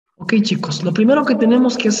Ok, chicos, lo primero que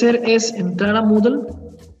tenemos que hacer es entrar a Moodle.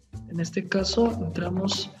 En este caso,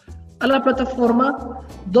 entramos a la plataforma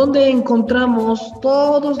donde encontramos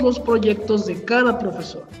todos los proyectos de cada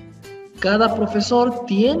profesor. Cada profesor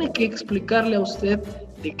tiene que explicarle a usted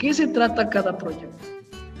de qué se trata cada proyecto.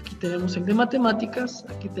 Aquí tenemos el de matemáticas,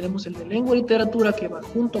 aquí tenemos el de lengua y literatura que va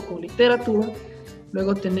junto con literatura.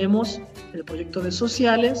 Luego tenemos el proyecto de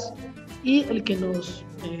sociales y el que nos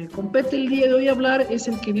compete el día de hoy hablar es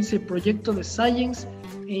el que dice proyecto de Science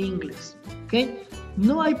e inglés. ¿Okay?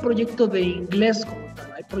 No hay proyecto de inglés como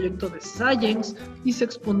tal, hay proyecto de Science y se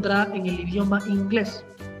expondrá en el idioma inglés.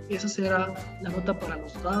 Esa será la nota para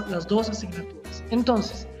las dos asignaturas.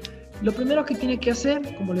 Entonces, lo primero que tiene que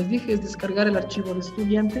hacer, como les dije, es descargar el archivo de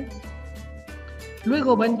estudiante.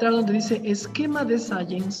 Luego va a entrar donde dice esquema de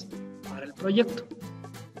Science para el proyecto.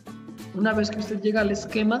 Una vez que usted llega al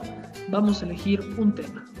esquema, vamos a elegir un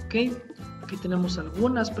tema, ¿ok? Aquí tenemos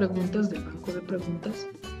algunas preguntas del banco de preguntas,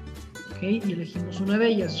 ¿ok? Y elegimos una de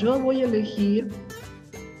ellas. Yo voy a elegir,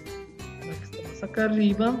 la que está más acá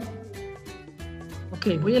arriba,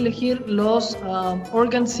 ok, voy a elegir los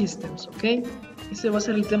organ systems, ¿ok? Ese va a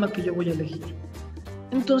ser el tema que yo voy a elegir.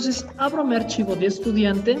 Entonces, abro mi archivo de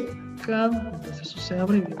estudiante, acá, entonces eso se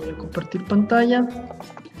abre y voy a compartir pantalla.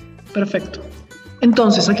 Perfecto.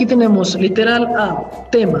 Entonces, aquí tenemos literal A,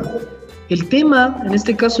 tema. El tema, en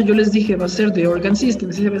este caso yo les dije, va a ser de organ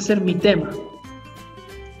systems, ese va a ser mi tema.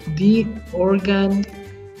 The organ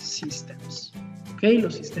systems. ¿Ok?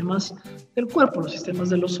 Los sistemas del cuerpo, los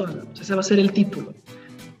sistemas de los órganos. Ese va a ser el título.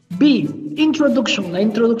 B, introduction, la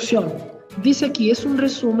introducción. Dice aquí, es un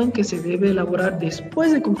resumen que se debe elaborar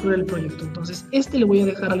después de concluir el proyecto. Entonces, este lo voy a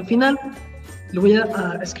dejar al final, lo voy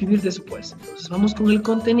a escribir después. Entonces, vamos con el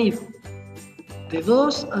contenido. De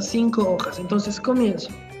 2 a 5 hojas. Entonces comienzo.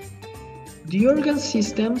 The organ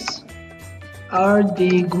systems are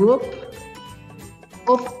the group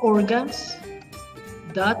of organs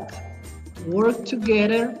that work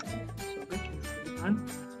together.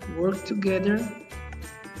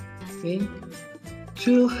 Okay,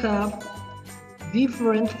 to have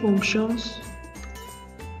different functions.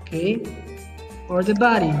 Okay, for the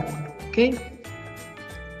body. Okay.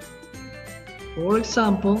 For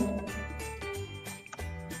example,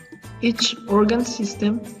 each organ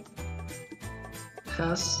system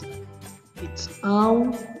has its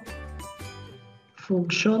own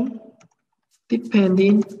function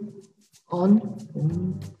depending on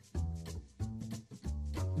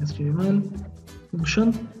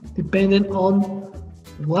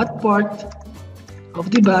what part of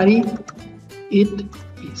the body it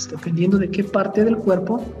is, dependiendo de qué parte del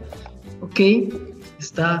cuerpo, ok,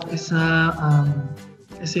 está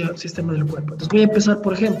ese sistema del cuerpo. Entonces voy a empezar,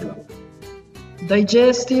 por ejemplo,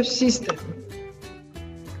 digestive system,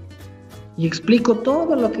 y explico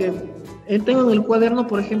todo lo que tengo en el cuaderno.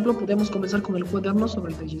 Por ejemplo, podemos comenzar con el cuaderno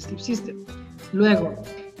sobre el digestive system. Luego,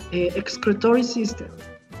 excretory system,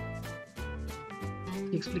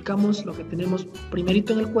 y explicamos lo que tenemos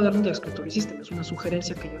primerito en el cuaderno de excretory system. Es una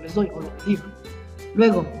sugerencia que yo les doy, o lo que digo.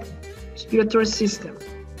 Luego, respiratory system.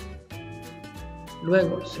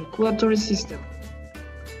 Luego, circulatory system.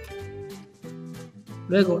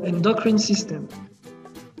 Luego, endocrine system.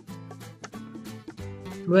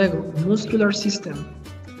 Luego, muscular system.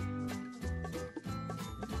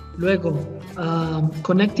 Luego,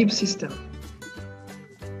 connective system.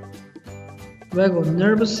 Luego,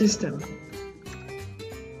 nervous system.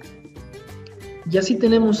 Y así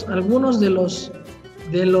tenemos algunos de los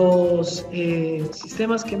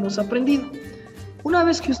sistemas que hemos aprendido. Una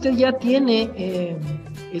vez que usted ya tiene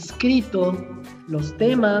escrito los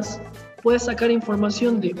temas, puede sacar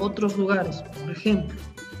información de otros lugares. Por ejemplo,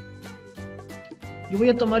 yo voy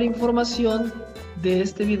a tomar información de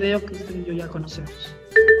este video que usted y yo ya conocemos.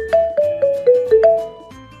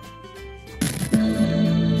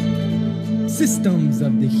 Systems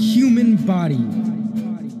of the human body.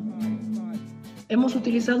 Hemos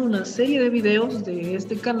utilizado una serie de videos de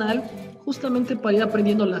este canal justamente para ir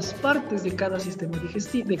aprendiendo las partes de cada sistema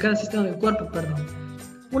digestivo, de cada sistema del cuerpo, perdón.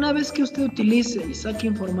 Una vez que usted utilice y saque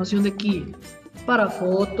información de aquí para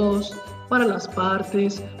fotos, para las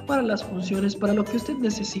partes, para las funciones, para lo que usted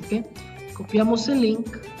necesite, copiamos el link.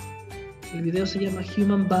 El video se llama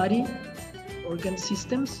Human Body Organ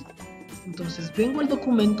Systems. Entonces vengo al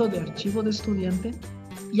documento de archivo de estudiante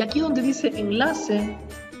y aquí donde dice enlace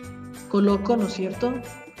coloco, ¿no es cierto?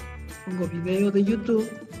 Pongo video de YouTube.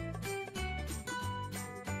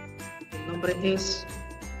 El nombre es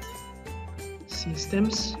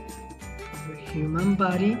Systems of the Human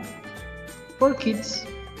Body for Kids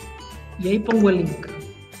y ahí pongo el link.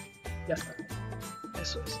 Ya está.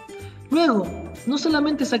 Eso es. Luego, no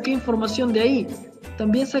solamente saqué información de ahí,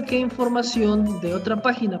 también saqué información de otra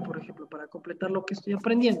página, por ejemplo, para completar lo que estoy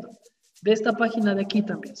aprendiendo. De esta página de aquí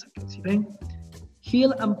también saqué, ¿sí ven?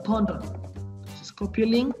 Hill and Ponder. Entonces copio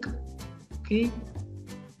el link, ok.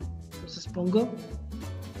 Entonces pongo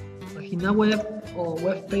página web o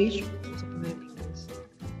web page, vamos a poner en inglés.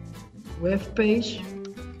 Web page,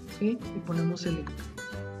 ok, y ponemos el link.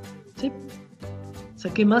 ¿Sí?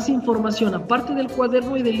 Saqué más información, aparte del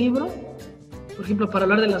cuaderno y del libro. Por ejemplo, para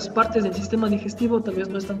hablar de las partes del sistema digestivo, tal vez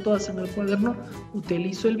no están todas en el cuaderno,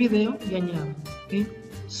 utilizo el video y añado. ¿Okay?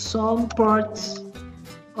 Some parts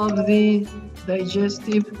of the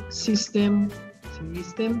digestive system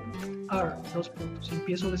are, dos puntos.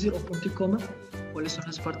 Empiezo a decir, o punto y coma, cuáles son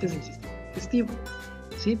las partes del sistema digestivo.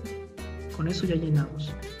 ¿Sí? Con eso ya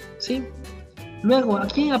llenamos. ¿Sí? Luego,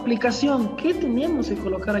 aquí en aplicación, ¿qué tenemos que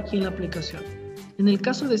colocar aquí en la aplicación? En el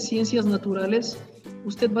caso de ciencias naturales,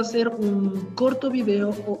 usted va a hacer un corto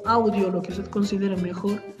video o audio, lo que usted considere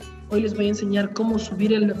mejor. Hoy les voy a enseñar cómo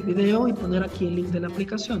subir el video y poner aquí el link de la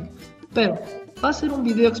aplicación. Pero va a ser un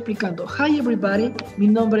video explicando: Hi everybody, mi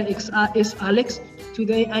nombre es Alex.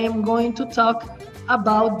 Today I am going to talk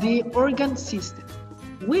about the organ system.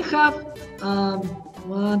 We have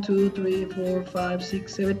 1, 2, 3, 4, 5,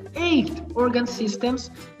 6, 7, 8 organ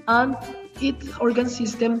systems, and each organ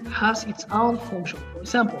system has its own function. For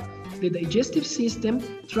example, the digestive system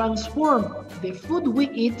transforms the food we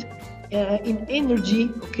eat in energy,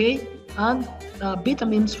 okay, and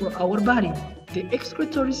vitamins for our body. The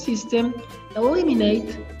excretory system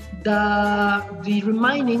eliminates the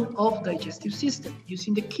remaining of digestive system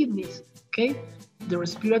using the kidneys, okay. The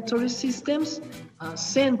respiratory systems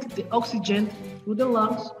send the oxygen to the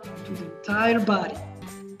lungs, to the entire body.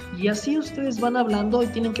 Y así ustedes van hablando y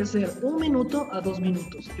tienen que hacer 1 minuto a 2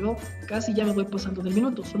 minutos. Yo casi ya me voy pasando del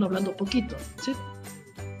minuto, solo hablando poquito, ¿sí?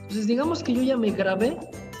 Entonces digamos que yo ya me grabé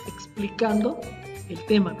explicando el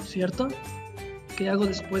tema, ¿no es cierto? ¿Qué hago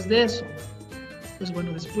después de eso? Pues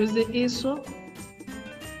bueno, después de eso,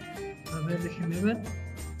 a ver, déjenme ver.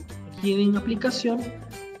 Aquí en aplicación,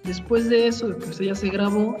 después de eso, de que usted ya se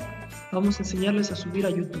grabó, vamos a enseñarles a subir a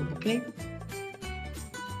YouTube, ¿ok?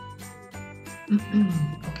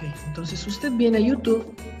 Ok, entonces usted viene a YouTube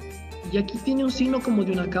y aquí tiene un signo como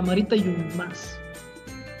de una camarita y un más.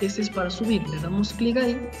 Este es para subir. Le damos clic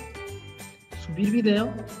ahí, subir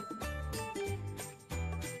video.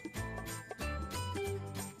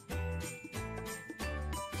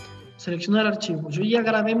 Seleccionar archivo. Yo ya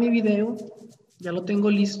grabé mi video, ya lo tengo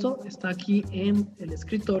listo, está aquí en el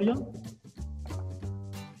escritorio.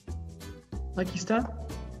 Aquí está,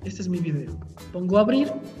 este es mi video. Pongo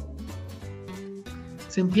abrir.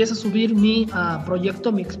 Se empieza a subir mi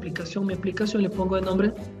proyecto, mi explicación, mi aplicación. Le pongo de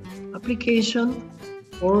nombre Application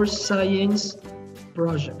or Science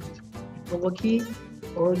Project. Pongo aquí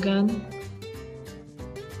Organ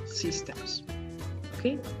Systems.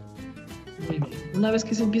 ¿Ok? Muy bien. Una vez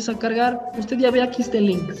que se empieza a cargar, usted ya ve aquí este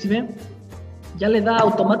link, ¿sí ven? Ya le da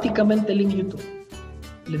automáticamente el link YouTube.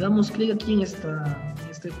 Le damos clic aquí en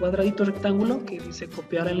este cuadradito rectángulo que dice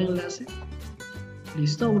copiar el enlace.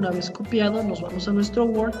 Listo, una vez copiado, nos vamos a nuestro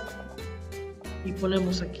Word y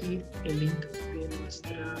ponemos aquí el link de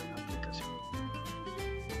nuestra aplicación.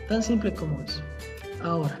 Tan simple como eso.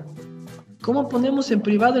 Ahora, ¿cómo ponemos en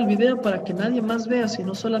privado el video para que nadie más vea,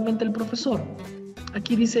 sino solamente el profesor?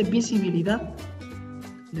 Aquí dice visibilidad.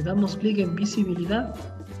 Le damos clic en visibilidad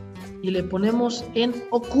y le ponemos en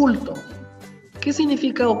oculto. ¿Qué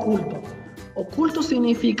significa oculto? Oculto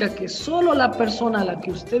significa que solo la persona a la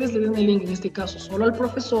que ustedes le den el link, en este caso solo al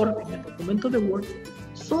profesor, en el documento de Word,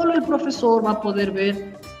 solo el profesor va a poder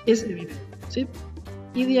ver ese video, ¿sí?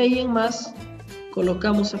 Y de ahí en más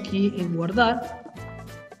colocamos aquí en guardar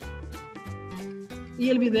y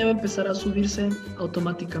el video empezará a subirse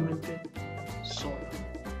automáticamente solo,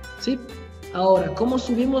 ¿sí? Ahora, ¿cómo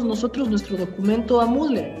subimos nosotros nuestro documento a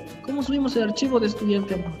Moodle? ¿Cómo subimos el archivo de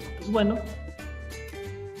estudiante a Moodle? Pues bueno,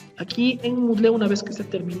 aquí en Moodle, una vez que se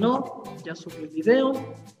terminó, ya subí el video,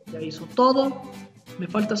 ya hizo todo, me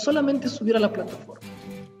falta solamente subir a la plataforma.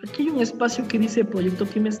 Aquí hay un espacio que dice proyecto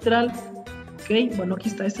trimestral, ok, bueno, aquí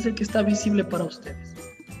está, este es el que está visible para ustedes.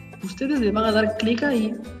 Ustedes le van a dar clic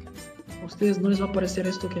ahí, a ustedes no les va a aparecer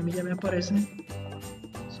esto que a mí ya me aparece,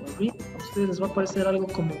 sorry, a ustedes les va a aparecer algo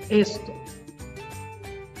como esto.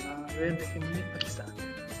 A ver, déjenme, aquí está.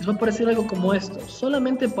 Les va a aparecer algo como esto,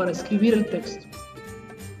 solamente para escribir el texto.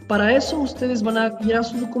 Para eso ustedes van a ir a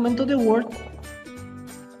su documento de Word,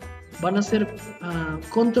 van a hacer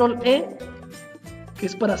Control E, que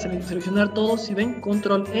es para seleccionar todo, si ven,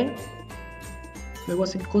 Control E, luego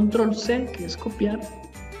hacen Control C, que es copiar,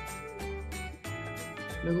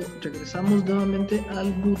 Luego regresamos nuevamente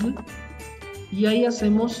al Moodle y ahí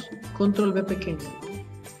hacemos control V pequeño.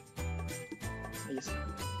 Ahí está,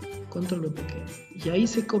 control V pequeño. Y ahí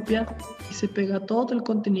se copia y se pega todo el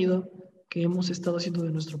contenido que hemos estado haciendo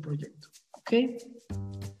de nuestro proyecto. ¿Ok?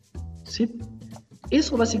 ¿Sí?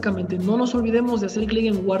 Eso básicamente, no nos olvidemos de hacer clic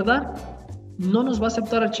en guardar. No nos va a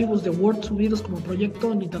aceptar archivos de Word subidos como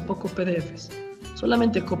proyecto ni tampoco PDFs.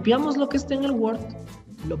 Solamente copiamos lo que está en el Word,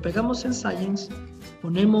 lo pegamos en Science,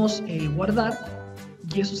 ponemos guardar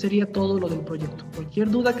y eso sería todo lo del proyecto.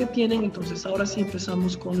 Cualquier duda que tienen, entonces ahora sí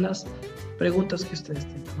empezamos con las preguntas que ustedes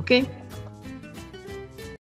tengan. ¿Ok?